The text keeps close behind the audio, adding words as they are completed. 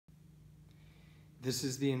This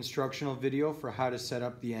is the instructional video for how to set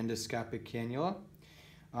up the endoscopic cannula.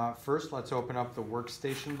 First, let's open up the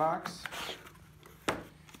workstation box.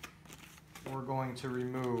 We're going to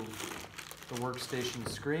remove the workstation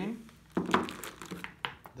screen,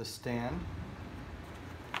 the stand,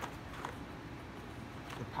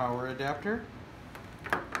 the power adapter,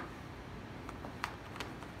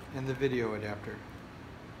 and the video adapter.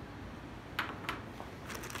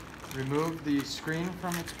 Remove the screen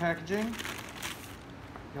from its packaging.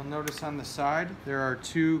 You'll notice on the side there are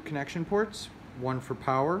two connection ports, one for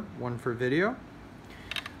power, one for video.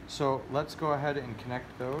 So let's go ahead and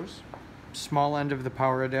connect those. Small end of the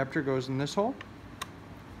power adapter goes in this hole.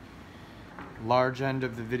 Large end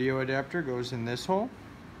of the video adapter goes in this hole.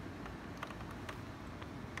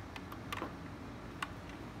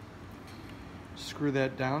 Screw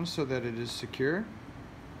that down so that it is secure.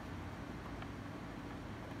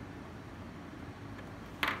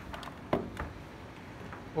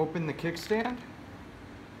 Open the kickstand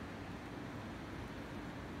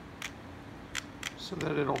so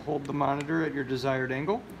that it'll hold the monitor at your desired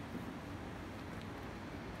angle.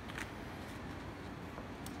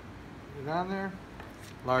 Put it on there.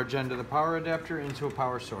 Large end of the power adapter into a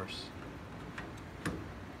power source.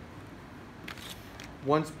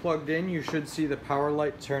 Once plugged in, you should see the power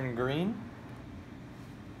light turn green.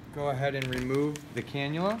 Go ahead and remove the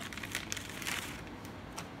cannula.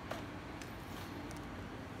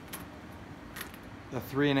 The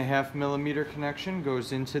 3.5 millimeter connection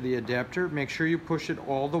goes into the adapter. Make sure you push it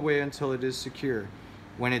all the way until it is secure.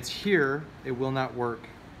 When it's here, it will not work.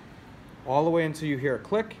 All the way until you hear a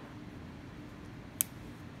click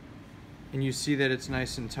and you see that it's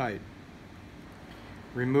nice and tight.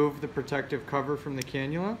 Remove the protective cover from the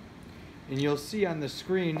cannula and you'll see on the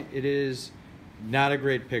screen it is not a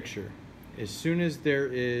great picture. As soon as there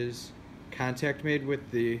is contact made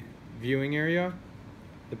with the viewing area,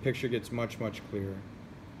 the picture gets much clearer.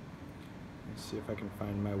 Let's see if I can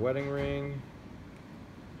find my wedding ring.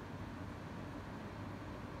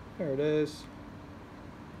 There it is.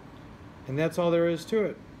 And that's all there is to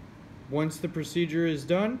it. Once the procedure is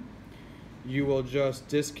done, you will just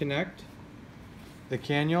disconnect the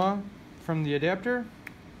cannula from the adapter,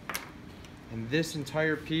 and this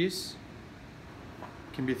entire piece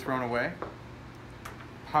can be thrown away.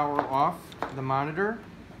 Power off the monitor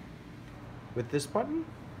with this button.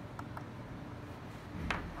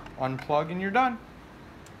 Unplug and you're done.